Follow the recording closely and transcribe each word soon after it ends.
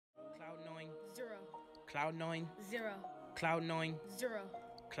Cloud9, 0, Cloud9, 0,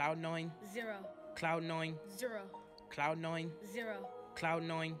 Cloud9, 0, Cloud9, 0, Cloud9, 0,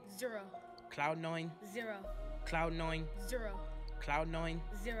 Cloud9, 0, Cloud9, 0, Cloud9, 0, Cloud9,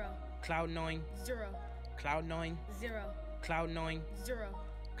 0, Cloud9, 0, Cloud9, 0, Cloud9, 0,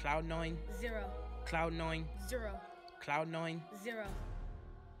 Cloud9, 0, Cloud9, 0, Cloud9. 0.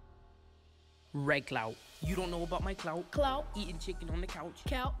 Red clout. You don't know about my clout. Clout, Eating chicken on the couch.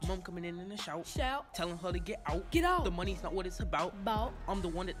 couch, Mom coming in a shout. shout, Telling her to get out. get out, The money's not what it's about. bout, I'm the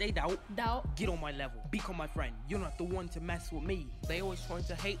one that they doubt. doubt, Get on my level. Become my friend. You're not the one to mess with me. They always trying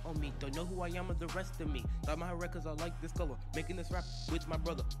to hate on me. Don't know who I am or the rest of me. Like my records are like this color. Making this rap with my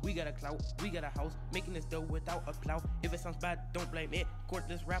brother. We got a clout. We got a house. Making this dough without a plow. If it sounds bad, don't blame it. Court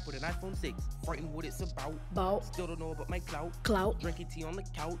this rap with an iPhone 6. Frightened what it's about. bout, Still don't know about my clout. clout, Drinking tea on the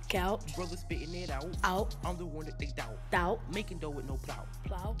couch. couch, Brother spitting it out. out, I'm the one that they doubt. doubt, Making dough with no plow.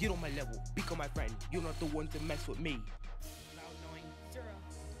 plow, Get on my level. Become my friend. You're not the one to mess with me. 0,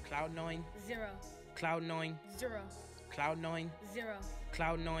 Cloud9, 0, Cloud9, 0, Cloud9, 0,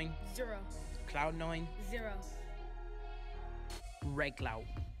 Cloud9, 0, Cloud9, 0. Red clout.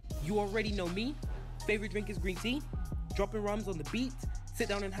 You already know me. Favorite drink is green tea. Dropping rhymes on the beat. Sit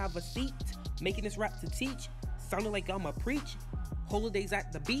down and have a seat. Making this rap to teach. Sounding like I'ma preach. Holidays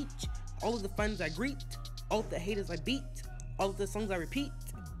at the beach. All of the fans I greet. All of the haters I beat. All of the songs I repeat.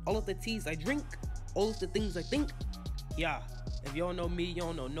 All of the teas I drink. All of the things I think. Yeah, if you don't know me, you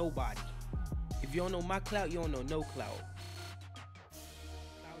don't know nobody. If you don't know my clout, you don't know no clout.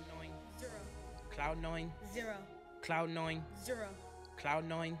 Cloud9, 0, Cloud9, 0, Cloud9, 0,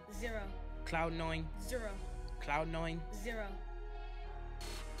 Cloud9, 0, Cloud9, 0, Cloud9. 0.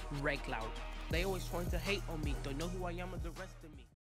 Red clout. They always trying to hate on me. Don't know who I am or the rest of me.